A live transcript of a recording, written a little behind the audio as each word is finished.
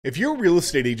If you're a real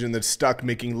estate agent that's stuck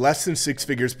making less than six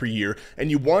figures per year and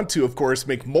you want to, of course,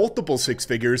 make multiple six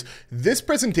figures, this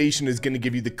presentation is going to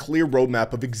give you the clear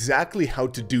roadmap of exactly how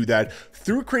to do that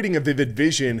through creating a vivid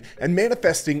vision and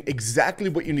manifesting exactly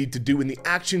what you need to do and the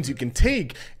actions you can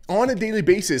take on a daily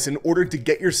basis in order to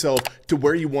get yourself to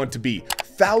where you want to be.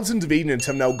 Thousands of agents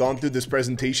have now gone through this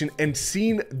presentation and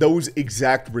seen those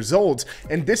exact results.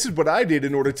 And this is what I did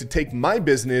in order to take my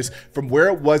business from where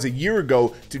it was a year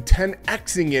ago to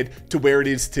 10xing it to where it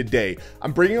is today.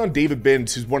 I'm bringing on David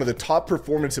Binns, who's one of the top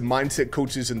performance and mindset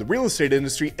coaches in the real estate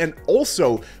industry and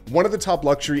also one of the top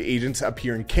luxury agents up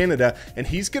here in Canada. And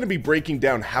he's going to be breaking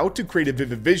down how to create a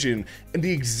vivid vision and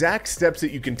the exact steps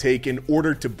that you can take in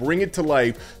order to bring it to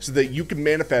life so that you can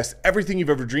manifest everything you've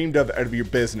ever dreamed of out of your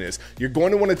business. You're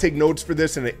going to want to take notes for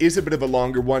this, and it is a bit of a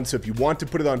longer one, so if you want to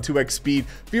put it on 2x speed,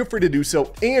 feel free to do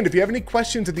so. And if you have any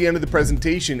questions at the end of the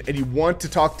presentation and you want to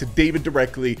talk to David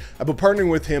directly about partnering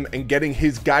with him and getting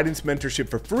his guidance mentorship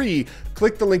for free,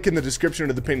 click the link in the description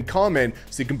of the pinned comment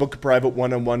so you can book a private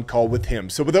one-on-one call with him.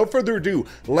 So without further ado,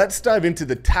 let's dive into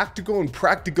the tactical and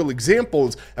practical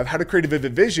examples of how to create a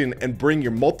vivid vision and bring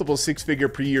your multiple six-figure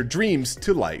per year dreams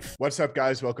to life. What's up,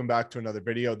 guys? Welcome back to another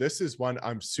video. This is one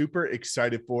I'm super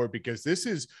excited for because this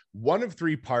is one of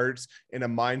three parts in a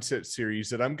mindset series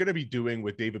that I'm going to be doing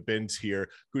with David Binns here,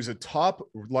 who's a top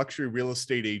luxury real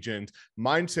estate agent,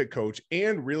 mindset coach,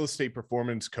 and real estate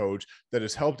performance coach that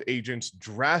has helped agents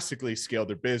drastically scale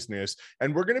their business.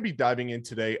 And we're going to be diving in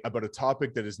today about a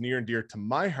topic that is near and dear to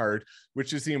my heart,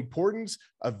 which is the importance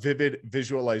of vivid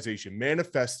visualization,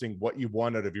 manifesting what you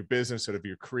want out of your business, out of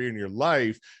your career and your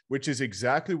life, which is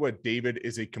exactly what David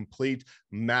is a complete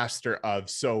master of.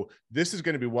 So this is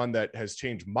going to be one that has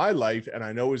changed my life, and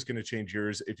I know is going to change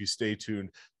yours if you stay tuned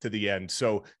to the end.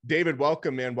 So David,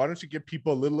 welcome, man. Why don't you give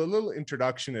people a little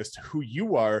introduction as to who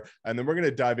you are, and then we're going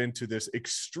to dive into this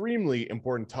extremely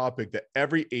important topic that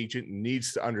every agent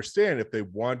needs to understand if they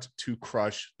want to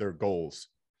crush their goals.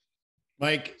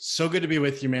 Mike, so good to be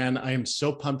with you, man. I am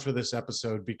so pumped for this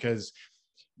episode because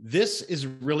this is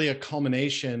really a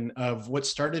culmination of what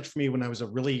started for me when I was a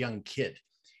really young kid.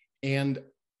 And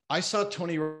I saw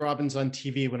Tony Robbins on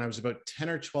TV when I was about 10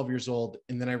 or 12 years old.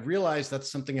 And then I realized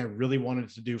that's something I really wanted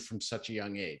to do from such a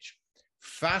young age.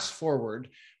 Fast forward,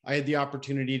 I had the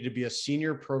opportunity to be a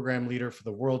senior program leader for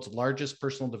the world's largest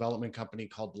personal development company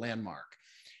called Landmark.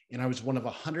 And I was one of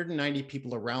 190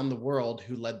 people around the world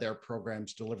who led their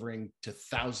programs, delivering to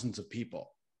thousands of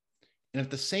people. And at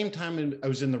the same time, I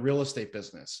was in the real estate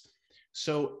business.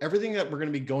 So everything that we're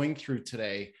going to be going through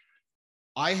today,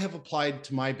 I have applied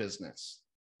to my business.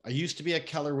 I used to be at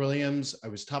Keller Williams. I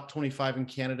was top 25 in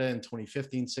Canada in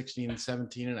 2015, 16, and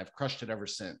 17, and I've crushed it ever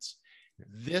since.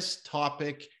 This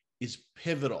topic is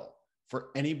pivotal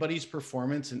for anybody's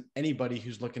performance and anybody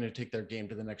who's looking to take their game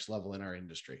to the next level in our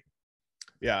industry.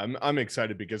 Yeah, I'm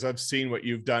excited because I've seen what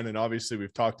you've done. And obviously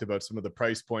we've talked about some of the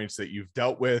price points that you've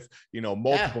dealt with,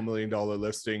 multiple $1 million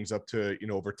listings up to,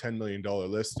 over $10 million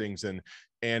listings.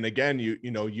 And again,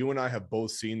 you and I have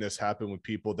both seen this happen with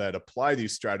people that apply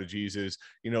these strategies is,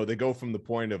 they go from the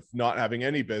point of not having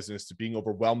any business to being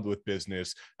overwhelmed with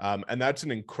business. And that's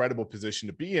an incredible position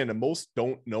to be in. And most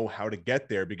don't know how to get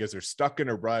there because they're stuck in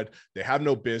a rut. They have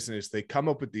no business. They come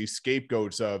up with these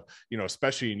scapegoats of,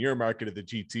 especially in your market of the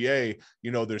GTA,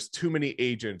 there's too many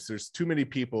agents, there's too many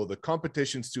people, the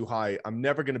competition's too high. I'm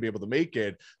never going to be able to make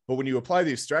it. But when you apply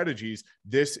these strategies,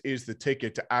 this is the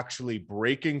ticket to actually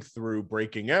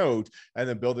breaking out and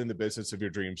then building the business of your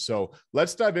dreams. So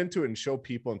let's dive into it and show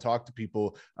people and talk to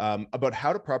people about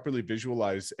how to properly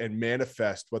visualize and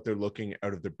manifest what they're looking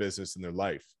out of their business and their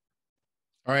life.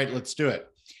 All right, let's do it.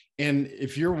 And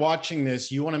if you're watching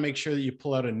this, you want to make sure that you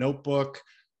pull out a notebook,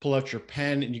 pull out your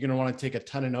pen, and you're going to want to take a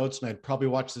ton of notes. And I'd probably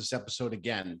watch this episode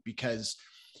again because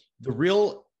the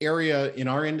real area in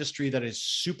our industry that is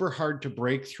super hard to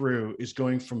break through is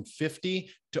going from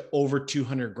 50 to over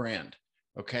 200 grand.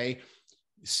 Okay.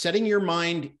 Setting your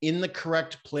mind in the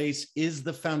correct place is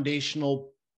the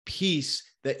foundational piece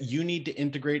that you need to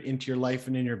integrate into your life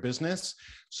and in your business.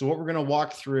 So what we're going to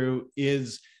walk through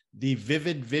is the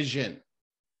vivid vision.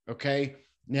 Okay.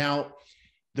 Now,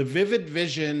 the vivid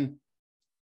vision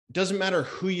doesn't matter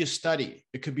who you study.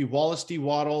 It could be Wallace D.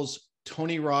 Wattles,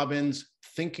 Tony Robbins,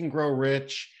 Think and Grow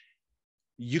Rich.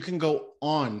 You can go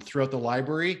on throughout the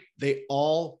library. They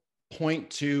all point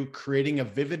to creating a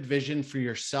vivid vision for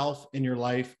yourself and your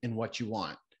life and what you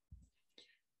want.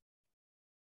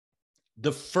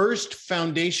 The first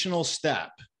foundational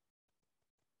step,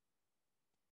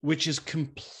 which is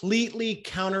completely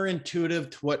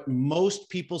counterintuitive to what most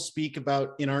people speak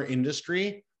about in our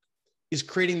industry, is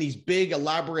creating these big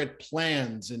elaborate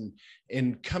plans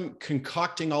and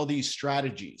concocting all these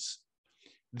strategies.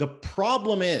 The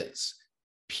problem is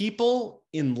people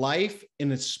in life,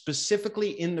 and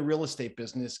specifically in the real estate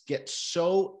business, get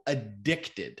so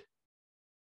addicted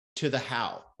to the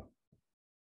how.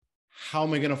 How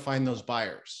am I going to find those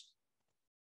buyers?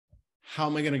 How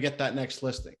am I going to get that next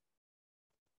listing?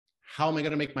 How am I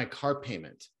going to make my car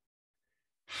payment?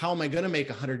 How am I going to make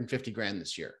 150 grand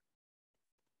this year?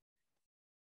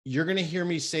 You're going to hear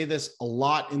me say this a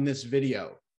lot in this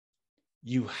video.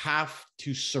 You have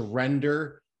to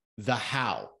surrender the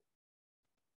how.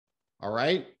 All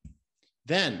right?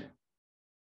 Then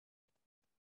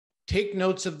take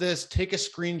notes of this, take a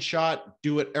screenshot,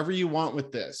 do whatever you want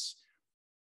with this.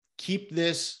 Keep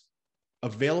this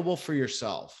available for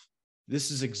yourself.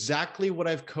 This is exactly what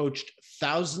I've coached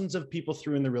thousands of people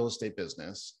through in the real estate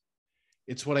business.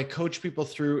 It's what I coach people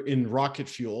through in Rocket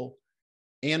Fuel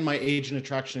and my Agent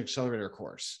Attraction Accelerator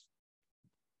course.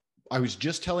 I was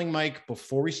just telling Mike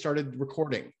before we started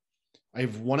recording, I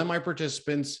have one of my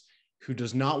participants who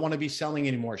does not want to be selling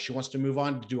anymore. She wants to move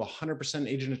on to do 100%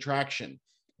 agent attraction.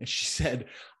 And she said,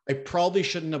 I probably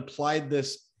shouldn't have applied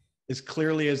this as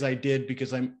clearly as I did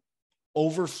because I'm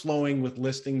overflowing with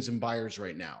listings and buyers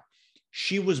right now.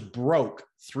 She was broke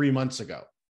 3 months ago.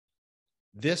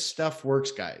 This stuff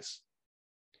works, guys.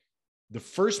 The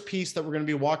first piece that we're going to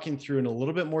be walking through in a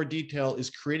little bit more detail is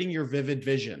creating your vivid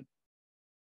vision.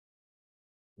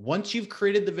 Once you've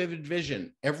created the vivid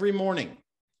vision, every morning,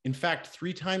 in fact,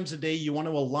 3 times a day, you want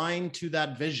to align to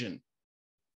that vision.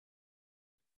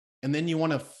 And then you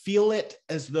want to feel it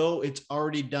as though it's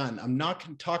already done. I'm not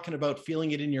talking about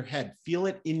feeling it in your head. Feel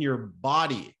it in your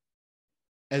body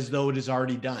as though it is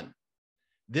already done.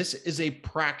 This is a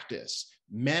practice.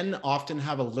 Men often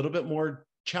have a little bit more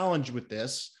challenge with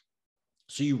this.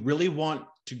 So you really want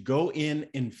to go in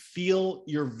and feel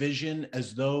your vision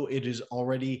as though it is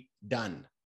already done,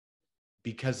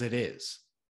 because it is.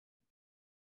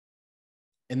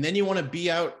 And then you want to be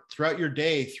out throughout your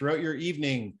day, throughout your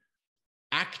evening,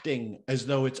 acting as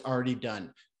though it's already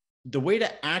done. The way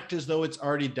to act as though it's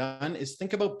already done is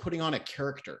think about putting on a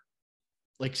character,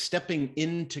 like stepping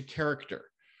into character.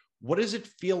 What does it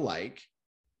feel like?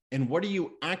 And what are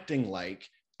you acting like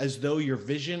as though your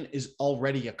vision is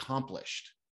already accomplished?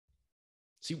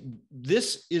 See,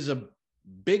 this is a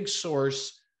big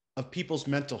source of people's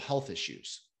mental health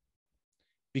issues,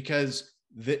 because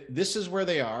this is where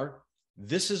they are.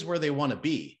 This is where they want to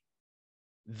be.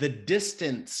 The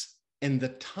distance and the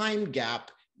time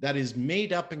gap that is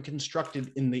made up and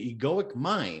constructed in the egoic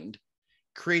mind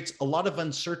creates a lot of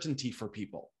uncertainty for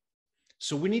people.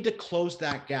 So we need to close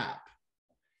that gap.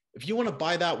 If you want to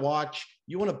buy that watch,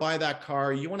 you want to buy that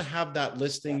car, you want to have that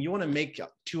listing, you want to make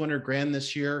 200 grand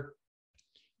this year,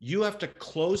 you have to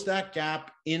close that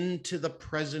gap into the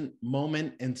present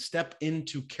moment and step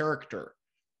into character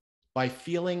by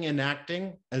feeling and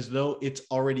acting as though it's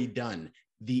already done.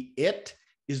 The it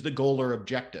is the goal or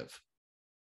objective.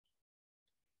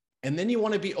 And then you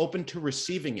want to be open to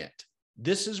receiving it.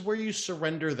 This is where you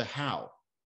surrender the how.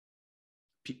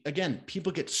 Again,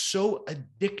 people get so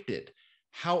addicted.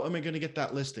 How am I going to get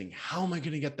that listing? How am I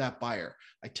going to get that buyer?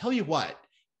 I tell you what,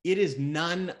 it is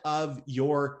none of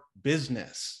your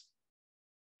business.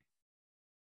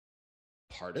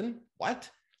 Pardon?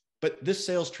 What? But this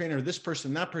sales trainer, this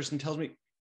person, that person tells me,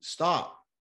 stop.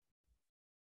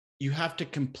 You have to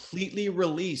completely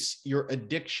release your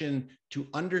addiction to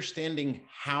understanding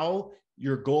how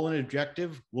your goal and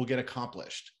objective will get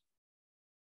accomplished.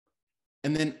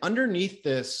 And then underneath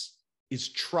this is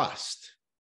trust.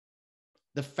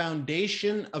 The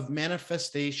foundation of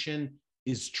manifestation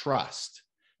is trust.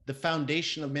 The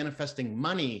foundation of manifesting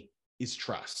money is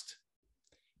trust.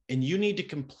 And you need to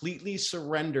completely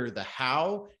surrender the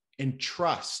how and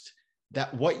trust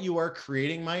that what you are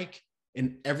creating, Mike,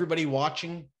 and everybody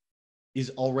watching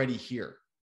is already here.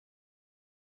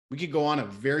 We could go on a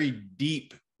very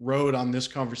deep road on this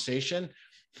conversation,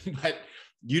 but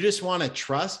you just want to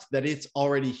trust that it's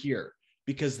already here,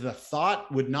 because the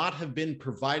thought would not have been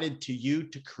provided to you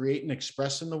to create and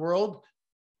express in the world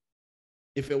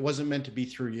if it wasn't meant to be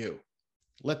through you.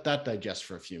 Let that digest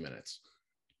for a few minutes.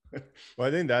 Well,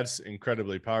 I think that's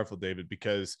incredibly powerful, David,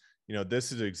 because, you know,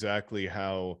 this is exactly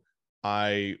how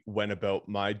I went about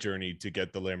my journey to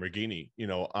get the Lamborghini. You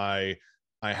know, I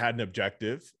had an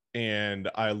objective, and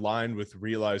I aligned with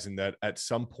realizing that at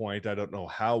some point, I don't know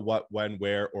how, what, when,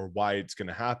 where, or why it's going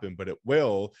to happen, but it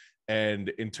will. And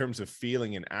in terms of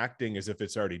feeling and acting as if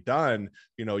it's already done,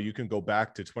 you know, you can go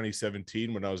back to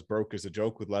 2017 when I was broke as a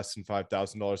joke with less than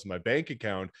 $5,000 in my bank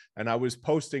account. And I was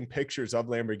posting pictures of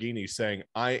Lamborghinis saying,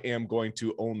 I am going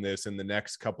to own this in the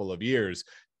next couple of years.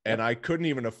 And I couldn't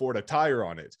even afford a tire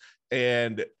on it.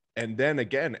 And then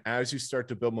again, as you start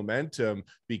to build momentum,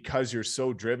 because you're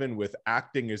so driven with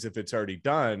acting as if it's already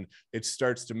done, it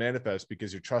starts to manifest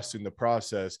because you're trusting the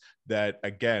process that,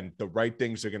 again, the right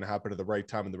things are going to happen at the right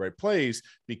time in the right place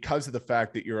because of the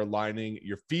fact that you're aligning,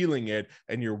 you're feeling it,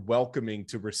 and you're welcoming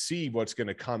to receive what's going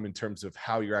to come in terms of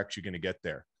how you're actually going to get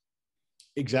there.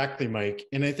 Exactly, Mike.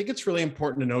 And I think it's really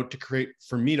important to note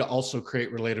for me to also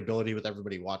create relatability with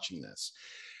everybody watching this.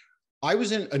 I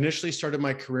initially started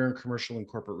my career in commercial and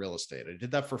corporate real estate. I did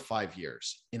that for 5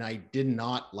 years and I did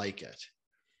not like it.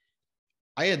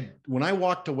 When I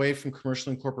walked away from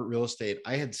commercial and corporate real estate,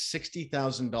 I had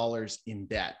 $60,000 in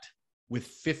debt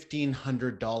with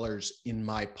 $1,500 in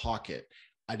my pocket.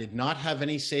 I did not have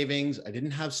any savings. I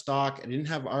didn't have stock. I didn't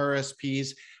have RSPs.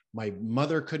 My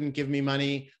mother couldn't give me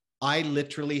money. I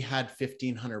literally had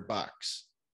 $1,500.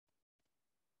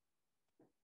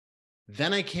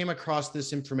 Then I came across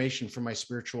this information from my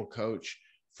spiritual coach,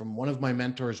 from one of my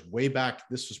mentors way back.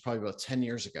 This was probably about 10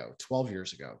 years ago, 12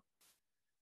 years ago.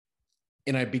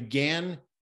 And I began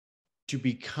to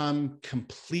become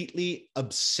completely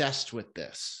obsessed with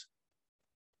this.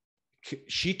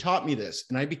 She taught me this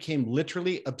and I became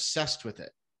literally obsessed with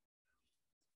it.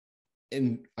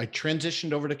 And I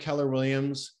transitioned over to Keller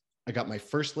Williams. I got my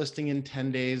first listing in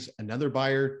 10 days, another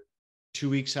buyer 2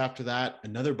 weeks after that,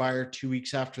 another buyer 2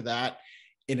 weeks after that.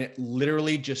 And it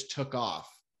literally just took off.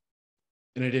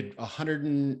 And I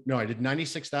did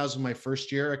 96,000 my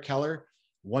first year at Keller,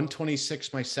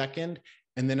 126 my second.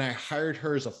 And then I hired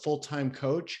her as a full-time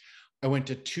coach. I went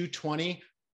to 220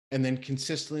 and then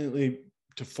consistently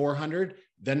to 400,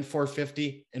 then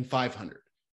 450 and 500.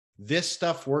 This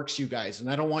stuff works, you guys. And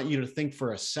I don't want you to think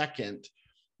for a second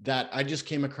that I just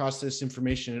came across this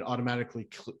information and automatically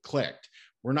clicked.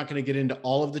 We're not going to get into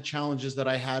all of the challenges that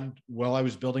I had while I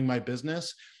was building my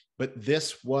business, but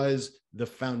this was the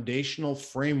foundational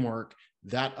framework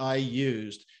that I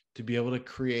used to be able to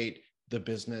create the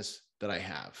business that I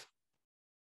have.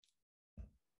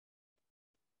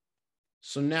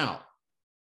 So now,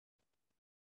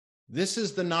 this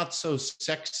is the not so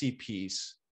sexy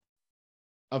piece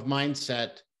of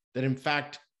mindset that, in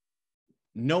fact,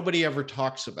 nobody ever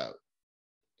talks about.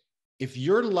 If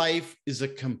your life is a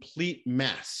complete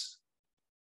mess,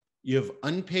 you have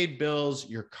unpaid bills,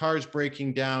 your car's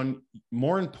breaking down,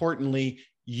 more importantly,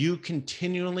 you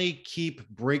continually keep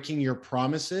breaking your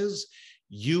promises,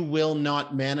 you will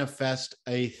not manifest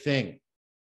a thing.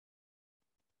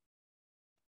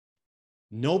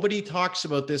 Nobody talks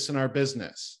about this in our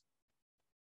business,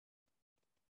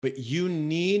 but you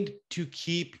need to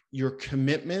keep your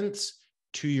commitments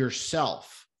to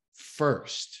yourself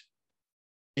first.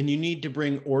 And you need to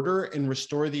bring order and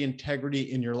restore the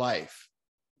integrity in your life.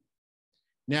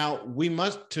 Now,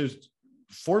 to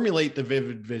formulate the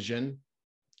vivid vision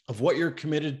of what you're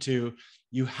committed to,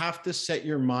 you have to set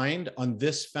your mind on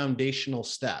this foundational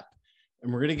step.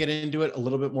 And we're going to get into it a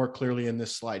little bit more clearly in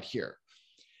this slide here.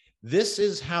 This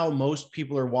is how most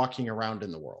people are walking around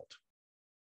in the world.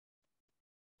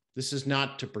 This is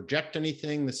not to project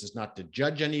anything. This is not to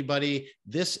judge anybody.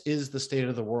 This is the state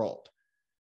of the world.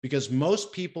 Because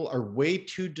most people are way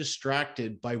too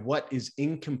distracted by what is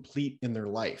incomplete in their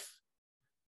life.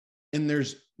 And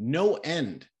there's no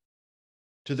end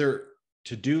to their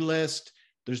to-do list.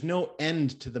 There's no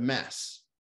end to the mess.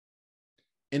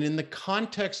 And in the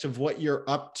context of what you're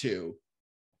up to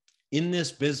in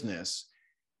this business,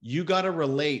 you got to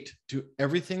relate to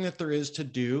everything that there is to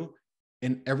do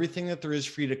and everything that there is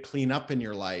for you to clean up in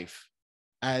your life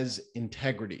as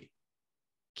integrity.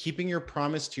 Keeping your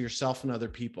promise to yourself and other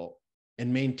people,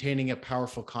 and maintaining a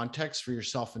powerful context for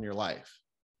yourself and your life.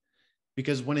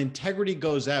 Because when integrity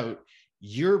goes out,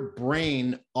 your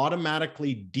brain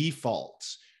automatically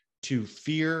defaults to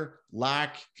fear,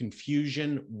 lack,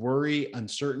 confusion, worry,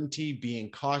 uncertainty,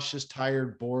 being cautious,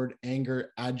 tired, bored,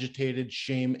 anger, agitated,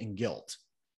 shame, and guilt.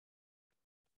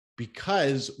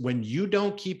 Because when you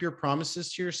don't keep your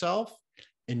promises to yourself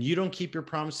and you don't keep your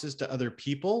promises to other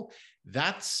people,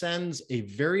 that sends a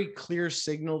very clear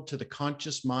signal to the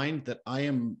conscious mind that I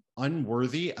am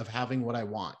unworthy of having what I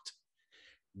want.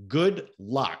 Good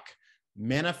luck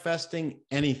manifesting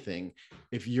anything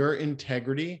if your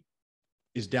integrity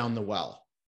is down the well.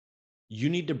 You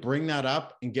need to bring that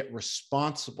up and get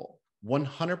responsible,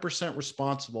 100%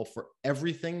 responsible for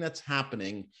everything that's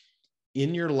happening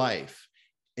in your life,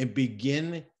 and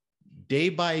begin day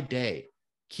by day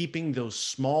keeping those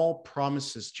small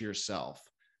promises to yourself,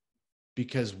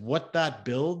 because what that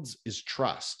builds is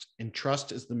trust, and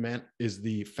trust is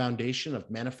the foundation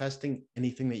of manifesting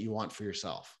anything that you want for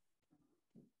yourself.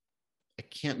 I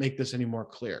can't make this any more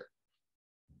clear.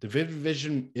 The vivid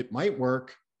vision, it might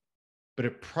work, but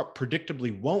it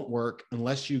predictably won't work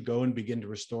unless you go and begin to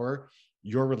restore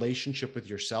your relationship with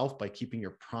yourself by keeping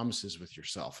your promises with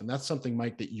yourself. And that's something,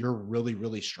 Mike, that you're really,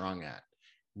 really strong at,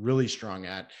 really strong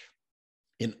at.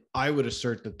 And I would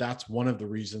assert that that's one of the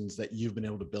reasons that you've been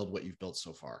able to build what you've built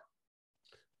so far.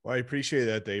 Well, I appreciate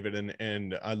that, David.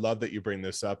 And I love that you bring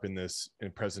this up in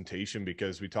presentation,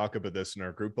 because we talk about this in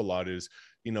our group a lot. Is,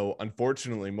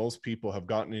 unfortunately, most people have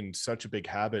gotten in such a big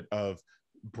habit of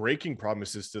breaking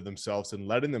promises to themselves and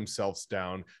letting themselves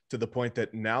down to the point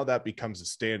that now that becomes a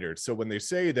standard. So when they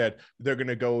say that they're going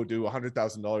to go do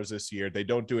 $100,000 this year, they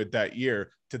don't do it that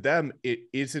year. To them,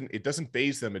 it doesn't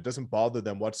faze them. It doesn't bother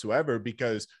them whatsoever,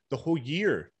 because the whole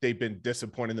year they've been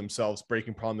disappointing themselves,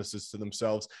 breaking promises to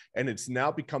themselves. And it's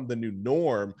now become the new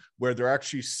norm, where they're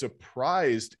actually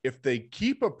surprised if they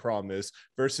keep a promise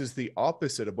versus the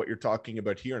opposite of what you're talking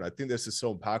about here. And I think this is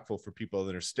so impactful for people to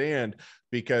understand,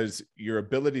 because your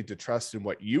ability to trust in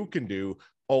what you can do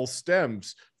all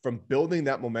stems from building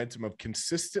that momentum of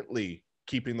consistently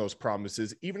keeping those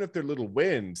promises. Even if they're little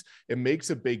wins, it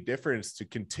makes a big difference to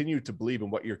continue to believe in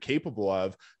what you're capable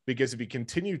of, because if you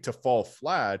continue to fall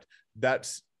flat,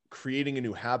 that's creating a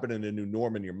new habit and a new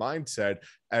norm in your mindset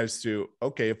as to,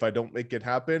 okay, if I don't make it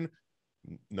happen,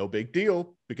 no big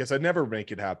deal, because I never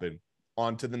make it happen.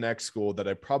 On to the next goal that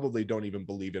I probably don't even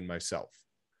believe in myself.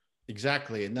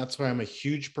 Exactly. And that's why I'm a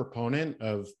huge proponent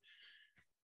of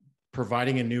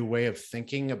providing a new way of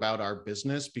thinking about our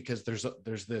business, because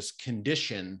there's this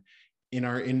condition in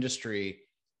our industry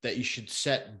that you should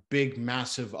set big,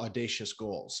 massive, audacious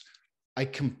goals. I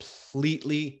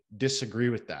completely disagree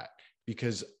with that,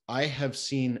 because I have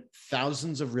seen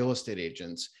thousands of real estate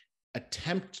agents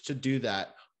attempt to do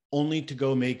that only to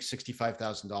go make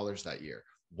 $65,000 that year.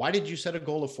 Why did you set a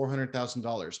goal of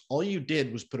 $400,000? All you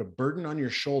did was put a burden on your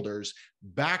shoulders,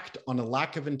 backed on a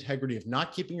lack of integrity of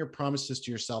not keeping your promises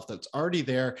to yourself that's already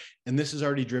there. And this has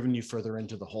already driven you further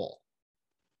into the hole.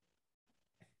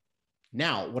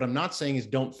 Now, what I'm not saying is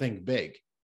don't think big,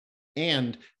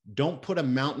 and don't put a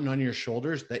mountain on your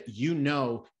shoulders that you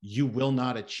will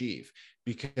not achieve,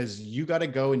 because you got to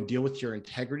go and deal with your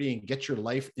integrity and get your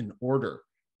life in order.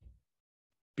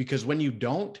 Because when you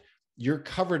don't, you're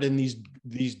covered in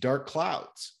these dark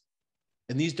clouds,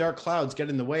 and these dark clouds get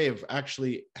in the way of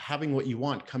actually having what you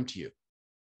want come to you.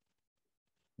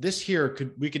 This here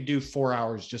we could do 4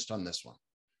 hours just on this one.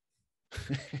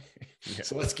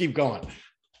 So let's keep going.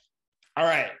 All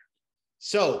right.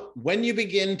 So when you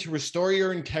begin to restore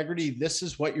your integrity, this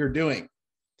is what you're doing.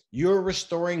 You're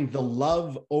restoring the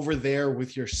love over there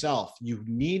with yourself. You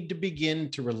need to begin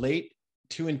to relate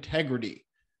to integrity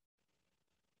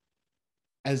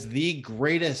as the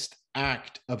greatest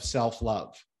act of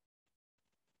self-love.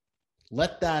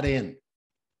 Let that in.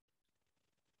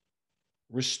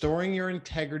 Restoring your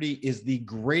integrity is the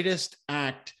greatest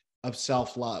act of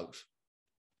self-love.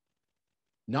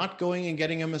 Not going and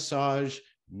getting a massage,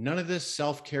 none of this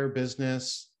self-care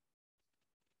business,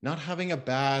 not having a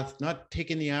bath, not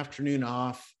taking the afternoon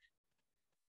off.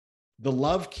 The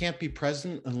love can't be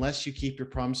present unless you keep your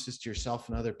promises to yourself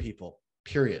and other people,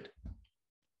 period.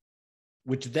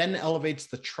 Which then elevates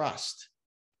the trust.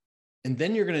 And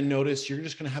then you're going to notice you're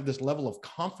just going to have this level of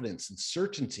confidence and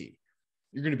certainty.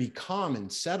 You're going to be calm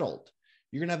and settled.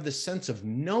 You're going to have this sense of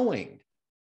knowing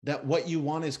that what you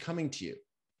want is coming to you.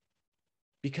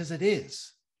 Because it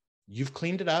is. You've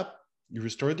cleaned it up. You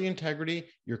restored the integrity.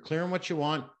 You're clear on what you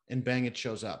want, and bang, it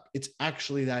shows up. It's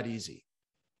actually that easy.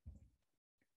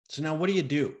 So now what do you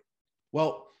do?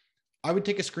 Well, I would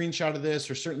take a screenshot of this,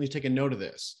 or certainly take a note of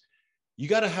this. You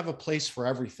got to have a place for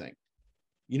everything.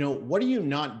 What are you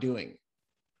not doing?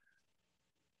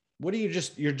 What are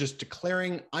you're just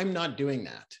declaring, I'm not doing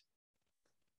that.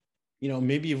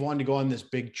 Maybe you've wanted to go on this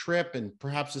big trip and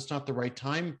perhaps it's not the right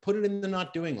time. Put it in the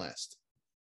not doing list.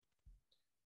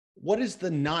 What is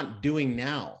the not doing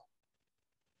now?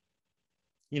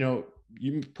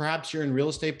 Perhaps you're in real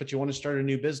estate, but you want to start a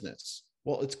new business.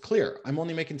 Well, it's clear. I'm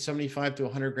only making 75 to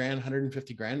 100 grand,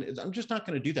 150 grand. I'm just not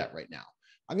going to do that right now.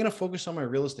 I'm going to focus on my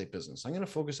real estate business. I'm going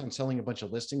to focus on selling a bunch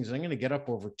of listings, and I'm going to get up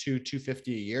over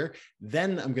 250 a year.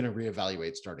 Then I'm going to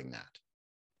reevaluate starting that.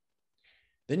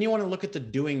 Then you want to look at the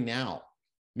doing now.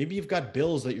 Maybe you've got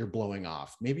bills that you're blowing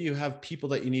off. Maybe you have people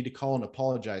that you need to call and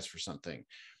apologize for something.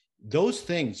 Those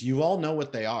things, you all know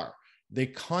what they are. They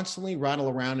constantly rattle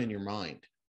around in your mind.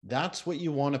 That's what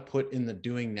you want to put in the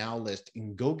doing now list,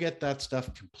 and go get that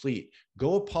stuff complete.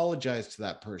 Go apologize to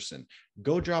that person.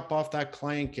 Go drop off that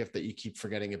client gift that you keep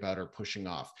forgetting about or pushing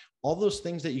off. All those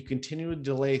things that you continue to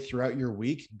delay throughout your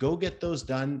week, go get those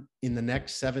done in the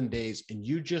next 7 days, and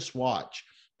you just watch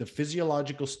the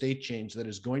physiological state change that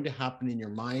is going to happen in your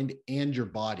mind and your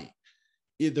body.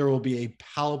 There will be a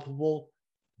palpable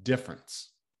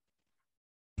difference.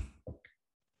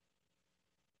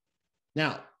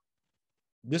 Now,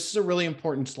 this is a really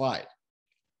important slide,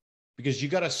 because you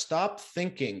got to stop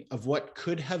thinking of what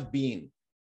could have been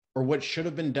or what should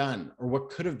have been done or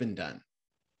what could have been done.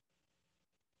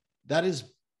 That is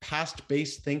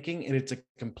past-based thinking, and it's a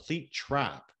complete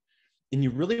trap. And you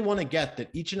really want to get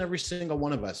that each and every single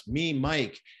one of us, me,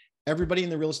 Mike, everybody in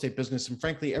the real estate business, and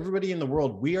frankly, everybody in the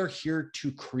world, we are here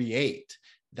to create.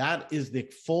 That is the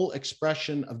full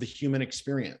expression of the human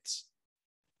experience.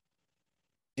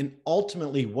 And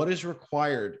ultimately, what is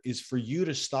required is for you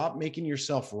to stop making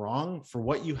yourself wrong for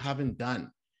what you haven't done.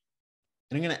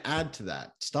 And I'm going to add to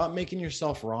that. Stop making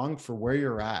yourself wrong for where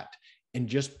you're at, and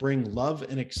just bring love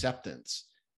and acceptance,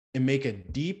 and make a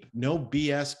deep, no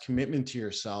BS commitment to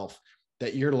yourself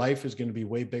that your life is going to be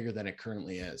way bigger than it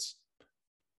currently is.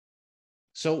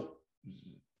 So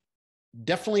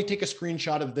definitely take a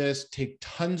screenshot of this, take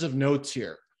tons of notes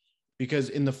here, because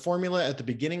in the formula at the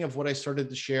beginning of what I started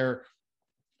to share,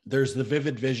 there's the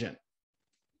vivid vision.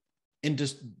 And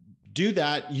to do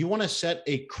that, you want to set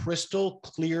a crystal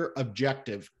clear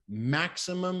objective,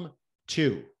 maximum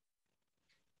 2.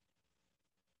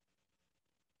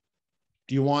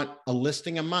 Do you want a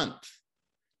listing a month?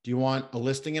 Do you want a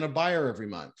listing and a buyer every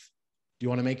month? Do you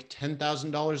want to make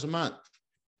 $10,000 a month?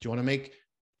 Do you want to make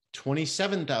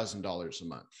 $27,000 a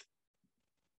month?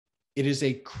 It is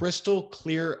a crystal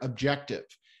clear objective.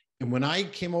 And when I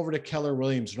came over to Keller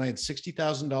Williams, when I had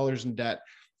 $60,000 in debt,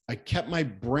 I kept my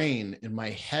brain and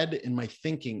my head and my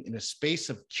thinking in a space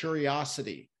of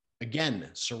curiosity.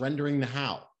 Again, surrendering the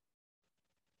how.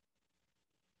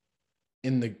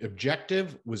 And the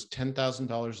objective was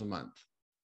 $10,000 a month.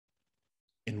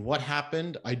 And what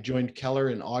happened? I joined Keller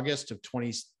in August of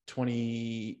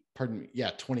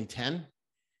 2010.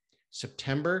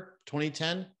 September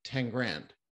 2010, 10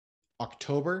 grand.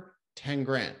 October, 10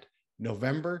 grand.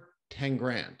 November, 10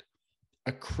 grand.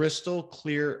 A crystal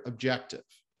clear objective.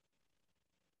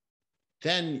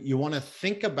 Then you want to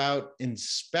think about and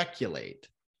speculate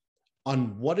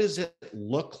on what does it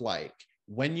look like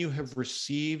when you have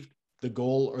received the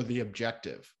goal or the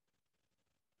objective.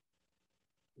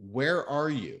 Where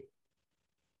are you?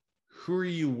 Who are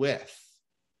you with?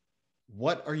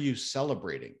 What are you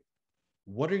celebrating?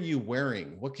 What are you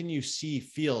wearing? What can you see,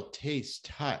 feel, taste,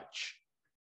 touch?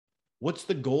 What's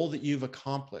the goal that you've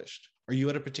accomplished? Are you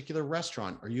at a particular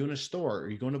restaurant? Are you in a store? Are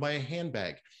you going to buy a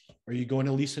handbag? Are you going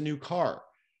to lease a new car?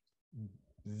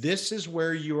 This is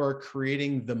where you are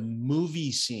creating the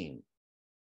movie scene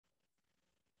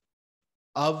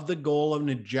of the goal and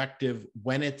objective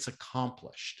when it's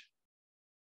accomplished.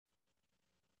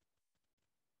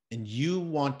 And you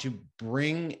want to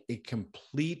bring a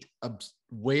complete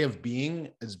way of being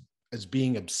as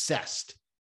being obsessed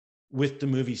with the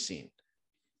movie scene.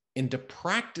 And to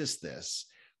practice this,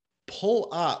 pull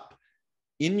up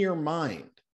in your mind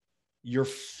your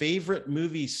favorite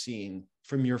movie scene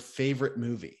from your favorite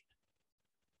movie.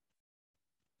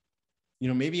 You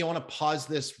know, maybe you want to pause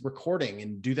this recording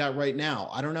and do that right now.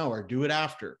 I don't know, or do it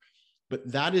after.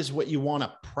 But that is what you want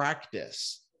to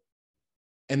practice.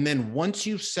 And then once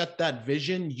you've set that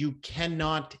vision, you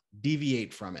cannot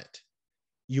deviate from it.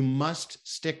 You must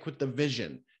stick with the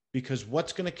vision, because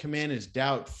what's going to come in is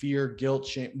doubt, fear, guilt,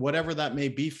 shame, whatever that may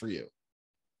be for you.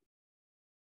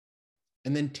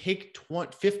 And then take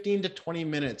 15 to 20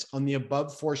 minutes on the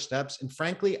above 4 steps. And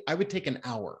frankly, I would take an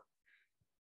hour.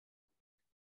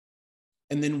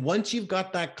 And then once you've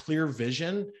got that clear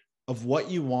vision of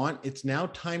what you want, it's now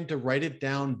time to write it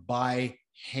down by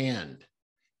hand.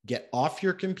 Get off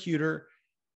your computer,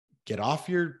 get off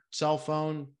your cell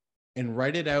phone, and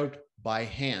write it out by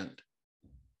hand.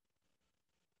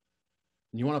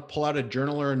 And you want to pull out a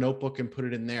journal or a notebook and put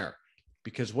it in there,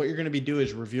 because what you're going to be doing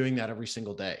is reviewing that every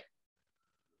single day.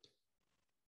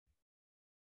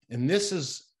 And this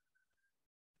is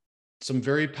some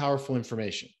very powerful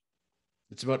information.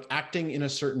 It's about acting in a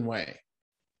certain way.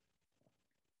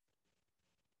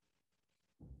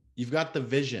 You've got the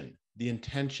vision, the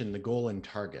intention, the goal, and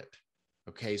target.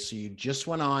 Okay, so you just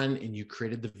went on and you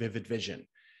created the vivid vision.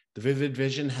 The vivid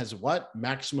vision has what?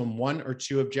 Maximum 1 or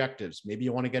 2 objectives. Maybe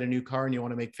you want to get a new car and you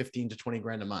want to make 15 to 20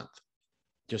 grand a month,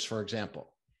 just for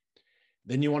example.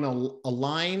 Then you want to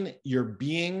align your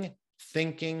being,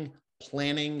 thinking,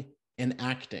 planning, and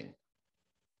acting.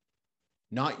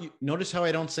 Notice how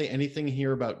I don't say anything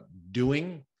here about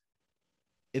doing.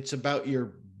 It's about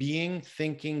your being,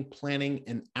 thinking, planning,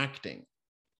 and acting.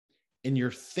 And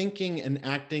you're thinking and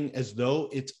acting as though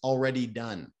it's already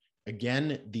done.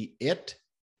 Again, the it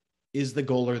is the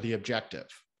goal or the objective.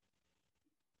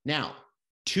 Now,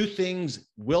 two things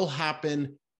will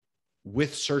happen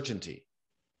with certainty.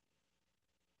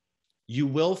 You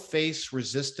will face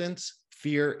resistance,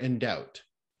 fear, and doubt.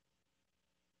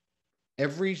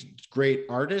 Every great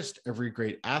artist, every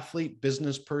great athlete,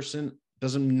 business person,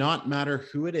 doesn't not matter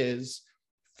who it is,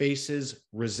 faces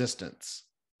resistance.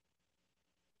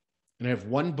 And I have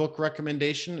one book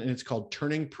recommendation, and it's called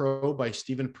Turning Pro by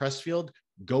Stephen Pressfield.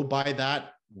 Go buy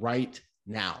that right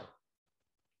now.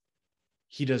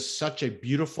 He does such a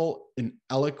beautiful and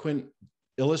eloquent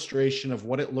illustration of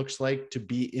what it looks like to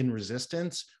be in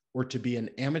resistance or to be an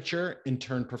amateur and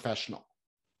turn professional.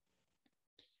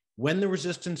 When the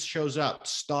resistance shows up,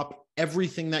 stop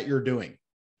everything that you're doing.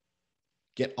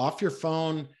 Get off your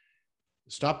phone,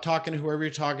 stop talking to whoever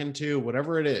you're talking to,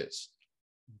 whatever it is.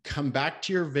 Come back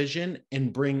to your vision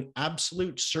and bring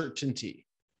absolute certainty.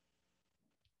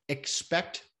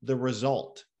 Expect the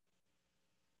result.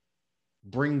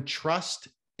 Bring trust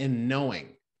and knowing.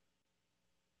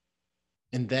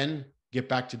 And then get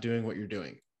back to doing what you're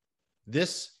doing.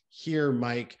 This here,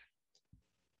 Mike,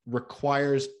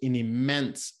 requires an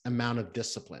immense amount of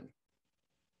discipline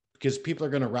because people are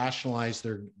going to rationalize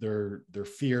their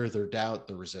fear, their doubt,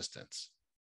 their resistance.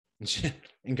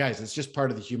 And guys, it's just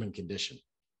part of the human condition.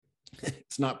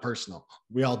 It's not personal.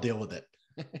 We all deal with it.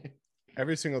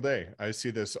 Every single day. I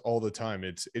see this all the time.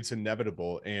 It's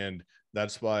inevitable. And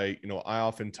that's why, I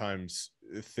oftentimes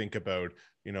think about,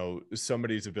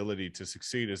 somebody's ability to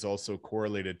succeed is also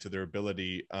correlated to their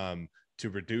ability to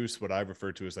reduce what I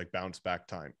refer to as like bounce back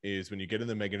time. Is when you get in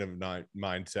the negative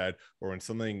mindset, or when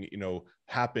something,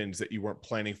 happens that you weren't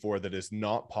planning for, that is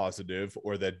not positive,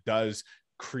 or that does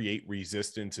create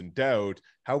resistance and doubt,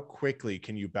 how quickly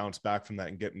can you bounce back from that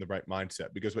and get in the right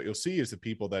mindset? Because what you'll see is the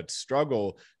people that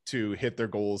struggle to hit their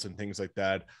goals and things like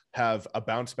that have a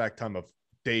bounce back time of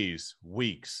days,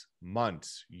 weeks,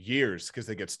 months, years, because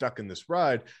they get stuck in this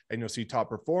ride. And you'll see top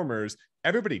performers,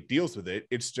 everybody deals with it.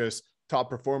 It's just top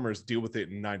performers deal with it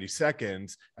in 90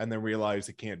 seconds and then realize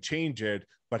they can't change it,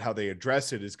 but how they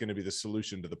address it is going to be the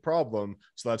solution to the problem.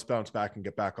 So let's bounce back and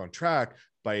get back on track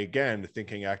by, again,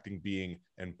 thinking, acting, being,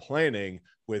 and planning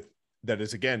with that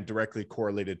is, again, directly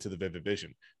correlated to the vivid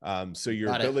vision. So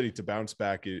your ability to bounce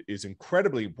back is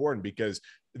incredibly important, because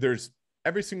there's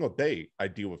every single day I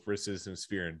deal with resistance,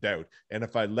 fear, and doubt. And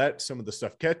if I let some of the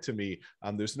stuff get to me,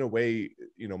 there's no way,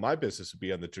 my business would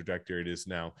be on the trajectory it is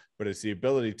now. But it's the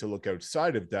ability to look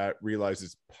outside of that, realize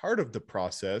it's part of the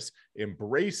process,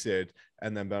 embrace it,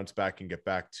 and then bounce back and get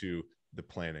back to the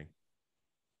planning.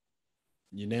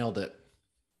 You nailed it.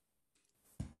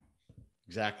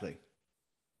 Exactly.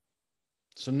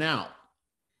 So now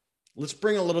let's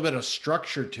bring a little bit of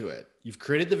structure to it. You've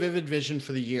created the vivid vision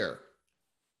for the year,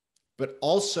 but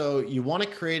also you want to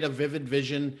create a vivid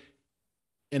vision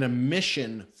and a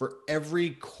mission for every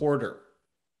quarter.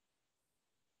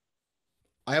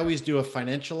 I always do a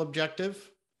financial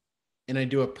objective and I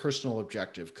do a personal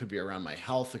objective. Could be around my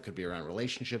health. It could be around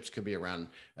relationships. It could be around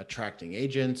attracting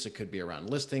agents. It could be around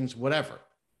listings, whatever.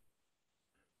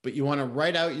 But you want to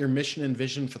write out your mission and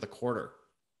vision for the quarter.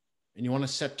 And you want to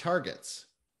set targets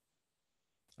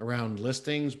around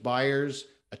listings, buyers,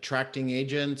 attracting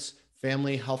agents,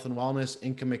 family, health and wellness,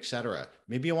 income, etc.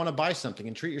 Maybe you want to buy something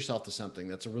and treat yourself to something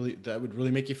that would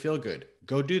really make you feel good.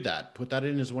 Go do that. Put that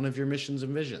in as one of your missions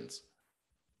and visions.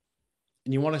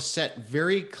 And you want to set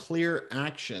very clear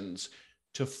actions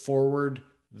to forward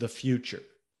the future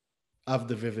of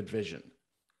the vivid vision.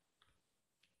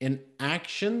 And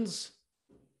actions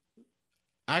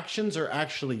are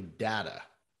actually data.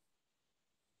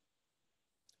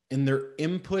 And they're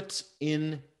inputs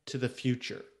into the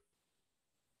future.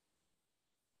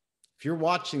 If you're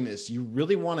watching this, you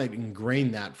really want to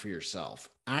ingrain that for yourself.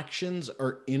 Actions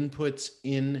are inputs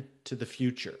into the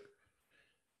future.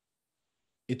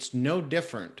 It's no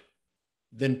different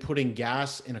than putting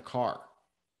gas in a car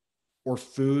or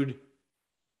food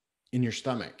in your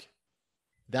stomach.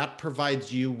 That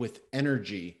provides you with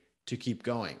energy to keep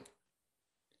going.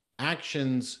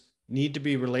 Actions need to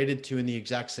be related to in the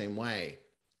exact same way,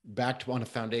 backed on a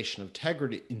foundation of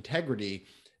integrity,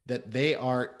 that they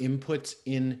are inputs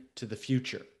into the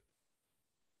future.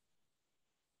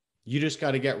 You just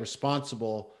got to get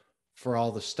responsible for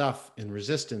all the stuff and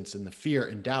resistance and the fear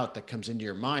and doubt that comes into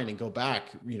your mind, and go back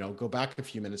a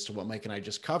few minutes to what Mike and I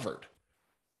just covered.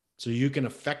 so you can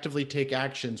effectively take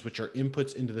actions which are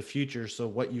inputs into the future, so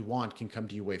what you want can come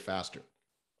to you way faster.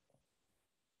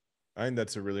 I think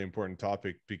that's a really important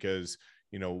topic because,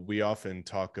 you know, we often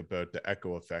talk about the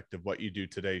echo effect of what you do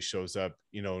today shows up,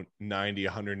 you know, 90,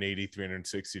 180,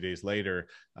 360 days later.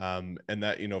 And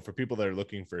that, you know, for people that are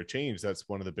looking for a change, that's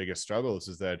one of the biggest struggles,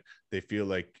 is that they feel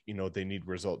like, you know, they need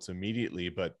results immediately,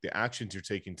 but the actions you're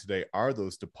taking today are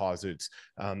those deposits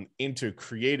into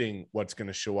creating what's going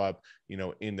to show up, you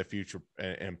know, in the future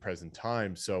and present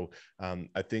time. So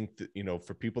I think that, you know,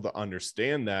 for people to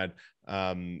understand that,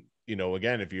 you know,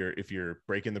 again, if you're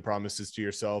breaking the promises to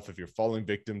yourself, if you're falling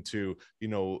victim to, you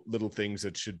know, little things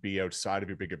that should be outside of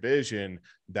your bigger vision,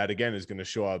 that again is going to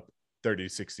show up 30,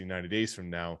 60, 90 days from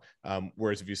now.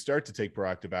 Whereas if you start to take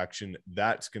proactive action,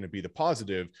 that's going to be the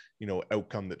positive, you know,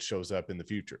 outcome that shows up in the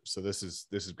future. So this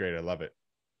is great. I love it.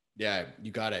 Yeah,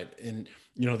 you got it. And,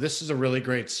 you know, this is a really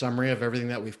great summary of everything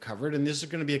that we've covered. And this is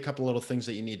going to be a couple little things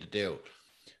that you need to do.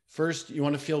 First, you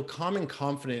want to feel calm and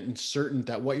confident and certain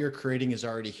that what you're creating is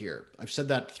already here. I've said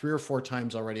that 3 or 4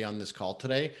 times already on this call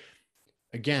today.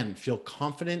 Again, feel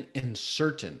confident and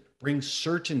certain. Bring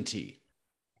certainty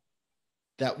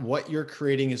that what you're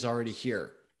creating is already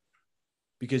here,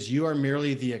 because you are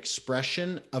merely the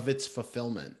expression of its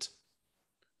fulfillment.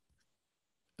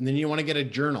 And then you want to get a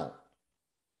journal,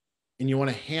 and you want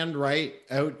to handwrite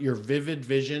out your vivid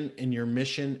vision and your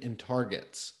mission and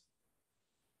targets.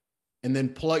 And then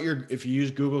pull out if you use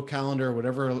Google Calendar or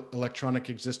whatever electronic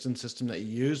existence system that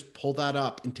you use, pull that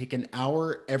up and take an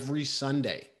hour every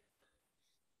Sunday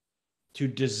to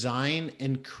design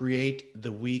and create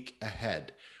the week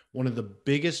ahead. One of the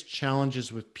biggest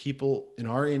challenges with people in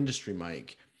our industry,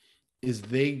 Mike, is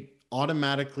they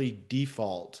automatically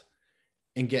default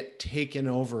and get taken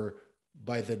over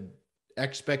by the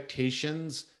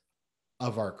expectations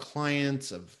of our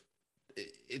clients.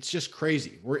 It's just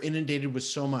crazy. We're inundated with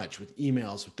so much, with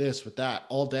emails, with this, with that,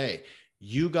 all day.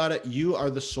 You are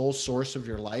the sole source of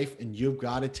your life, and you've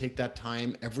got to take that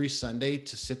time every Sunday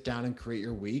to sit down and create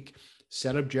your week,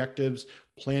 set objectives,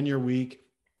 plan your week,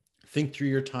 think through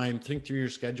your time, think through your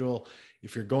schedule.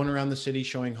 If you're going around the city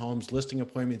showing homes, listing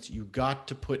appointments, you got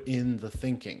to put in the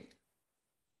thinking.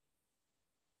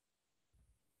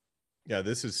 Yeah,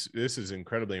 this is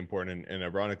incredibly important. And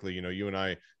ironically, you know, you and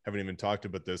I haven't even talked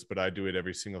about this, but I do it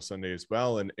every single Sunday as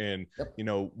well. And Yep. you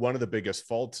know, one of the biggest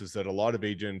faults is that a lot of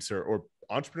agents or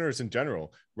entrepreneurs in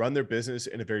general run their business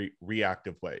in a very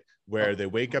reactive way, where they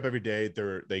wake up every day,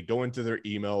 they go into their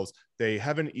emails, they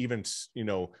haven't even, you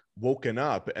know, woken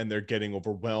up, and they're getting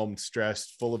overwhelmed,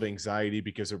 stressed, full of anxiety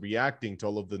because they're reacting to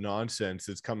all of the nonsense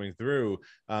that's coming through,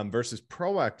 versus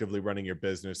proactively running your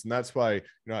business. And that's why, you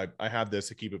know, I have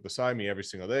this, I keep it beside me every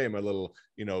single day, my little,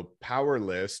 you know, power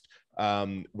list,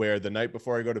 where the night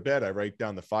before I go to bed, I write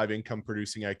down the 5 income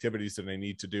producing activities that I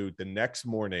need to do the next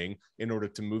morning in order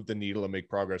to move the needle and make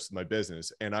progress in my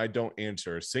business. And I don't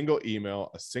answer a single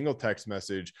email, a single text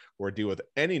message, or deal with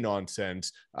any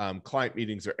nonsense, client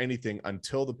meetings or anything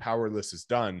until the power list is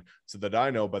done, so that I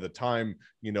know by the time,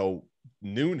 you know,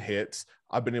 noon hits,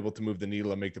 I've been able to move the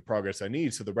needle and make the progress I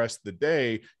need. So the rest of the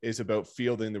day is about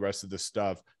fielding the rest of the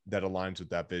stuff that aligns with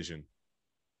that vision.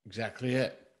 Exactly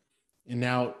it. And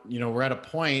now, you know, we're at a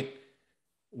point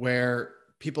where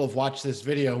people have watched this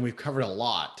video and we've covered a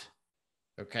lot.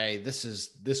 Okay.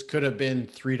 This could have been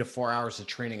 3 to 4 hours of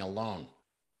training alone.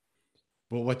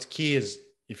 But what's key is,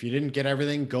 if you didn't get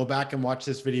everything, go back and watch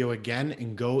this video again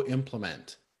and go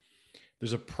implement.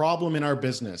 There's a problem in our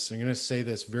business. I'm going to say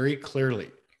this very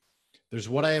clearly. There's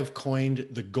what I have coined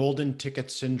the golden ticket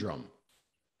syndrome.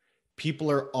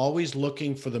 People are always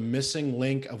looking for the missing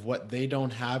link of what they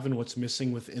don't have and what's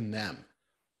missing within them.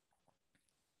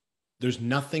 There's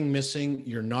nothing missing.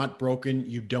 You're not broken.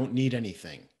 You don't need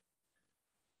anything.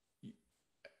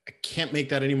 I can't make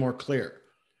that any more clear.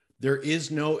 There is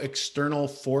no external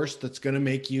force that's going to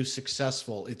make you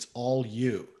successful. It's all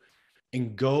you.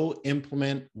 And go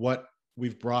implement what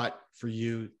we've brought for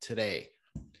you today.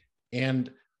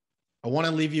 And I want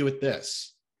to leave you with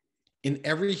this. In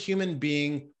every human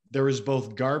being, there is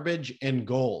both garbage and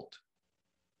gold.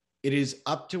 It is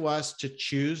up to us to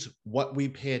choose what we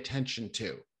pay attention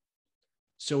to.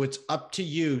 So it's up to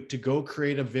you to go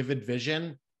create a vivid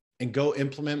vision and go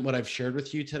implement what I've shared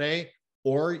with you today.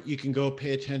 Or you can go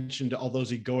pay attention to all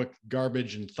those egoic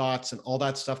garbage and thoughts and all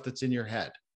that stuff that's in your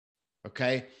head.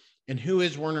 Okay. And who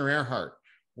is Werner Erhard?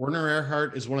 Werner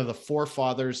Erhard is one of the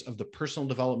forefathers of the personal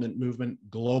development movement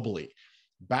globally.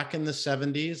 Back in the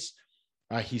 70s,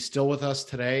 he's still with us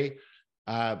today.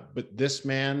 But this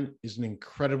man is an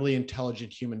incredibly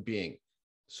intelligent human being.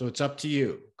 So it's up to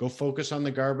you. Go focus on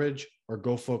the garbage or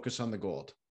go focus on the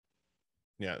gold.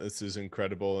 Yeah, this is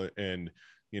incredible. And,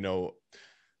 you know,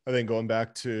 I think going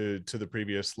back to the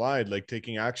previous slide, like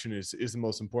taking action is the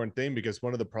most important thing, because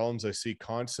one of the problems I see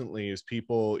constantly is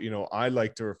people, you know, I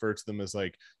like to refer to them as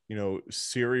like, you know,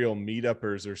 serial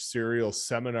meetuppers or serial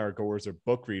seminar goers or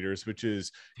book readers, which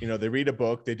is, you know, they read a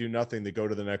book, they do nothing, they go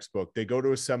to the next book, they go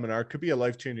to a seminar, it could be a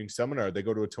life-changing seminar, they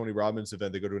go to a Tony Robbins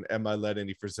event, they go to an MI-led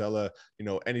Andy Frisella, you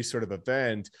know, any sort of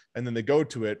event, and then they go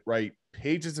to it, write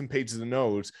pages and pages of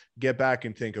notes, get back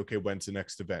and think, okay, when's the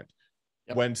next event?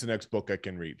 Yep. When's the next book I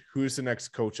can read? Who's the next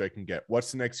coach I can get?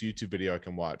 What's the next YouTube video I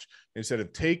can watch? Instead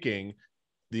of taking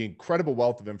the incredible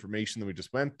wealth of information that we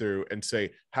just went through and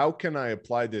say, how can I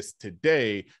apply this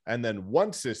today? And then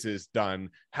once this is done,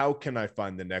 how can I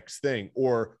find the next thing?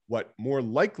 Or what more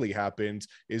likely happens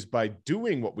is, by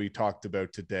doing what we talked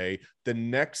about today, the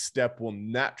next step will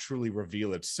naturally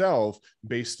reveal itself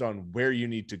based on where you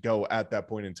need to go at that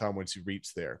point in time once you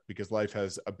reach there, because life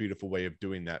has a beautiful way of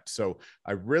doing that. So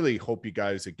I really hope you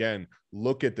guys, again,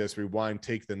 look at this, rewind,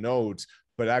 take the notes,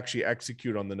 but actually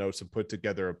execute on the notes and put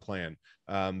together a plan.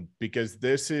 Because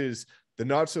this is the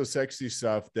not so sexy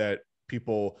stuff that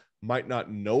people might not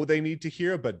know they need to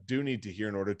hear, but do need to hear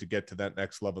in order to get to that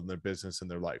next level in their business and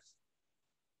their life.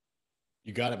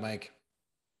 You got it, Mike.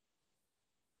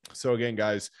 So again,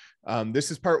 guys,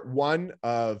 this is part one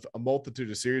of a multitude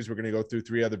of series. We're going to go through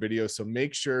 3 other videos. So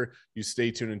make sure you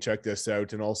stay tuned and check this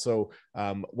out. And also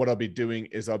what I'll be doing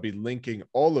is I'll be linking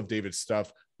all of David's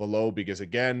stuff below, because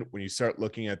again, when you start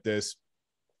looking at this,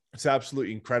 it's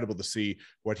absolutely incredible to see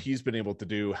what he's been able to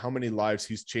do, how many lives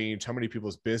he's changed, how many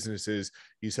people's businesses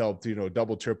he's helped, you know,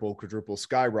 double, triple, quadruple,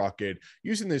 skyrocket,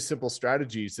 using these simple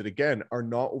strategies that, again, are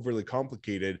not overly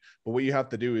complicated. But what you have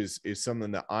to do is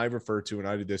something that I refer to, and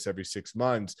I do this every 6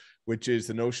 months, which is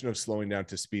the notion of slowing down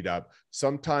to speed up.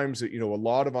 Sometimes, you know, a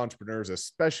lot of entrepreneurs,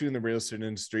 especially in the real estate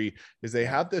industry, is they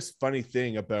have this funny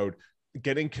thing about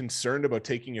getting concerned about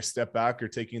taking a step back or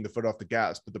taking the foot off the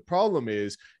gas. But the problem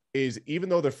is even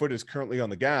though their foot is currently on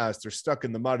the gas, they're stuck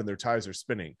in the mud and their tires are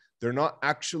spinning. They're not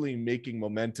actually making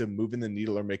momentum, moving the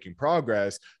needle, or making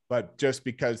progress. But just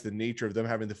because the nature of them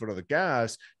having the foot on the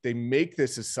gas, they make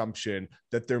this assumption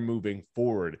that they're moving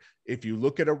forward. If you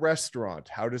look at a restaurant,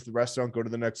 how does the restaurant go to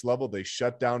the next level? They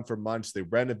shut down for months, they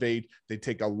renovate, they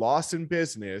take a loss in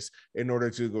business in order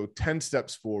to go 10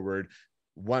 steps forward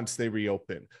once they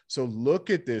reopen. So look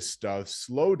at this stuff,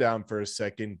 slow down for a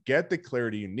second, get the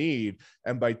clarity you need.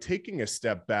 And by taking a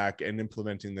step back and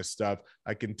implementing this stuff,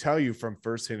 I can tell you from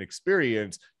firsthand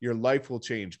experience, your life will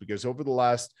change, because over the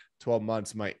last 12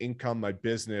 months, my income, my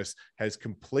business has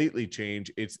completely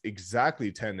changed. It's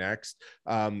exactly 10x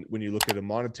when you look at a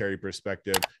monetary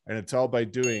perspective. And it's all by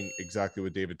doing exactly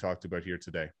what David talked about here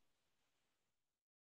today.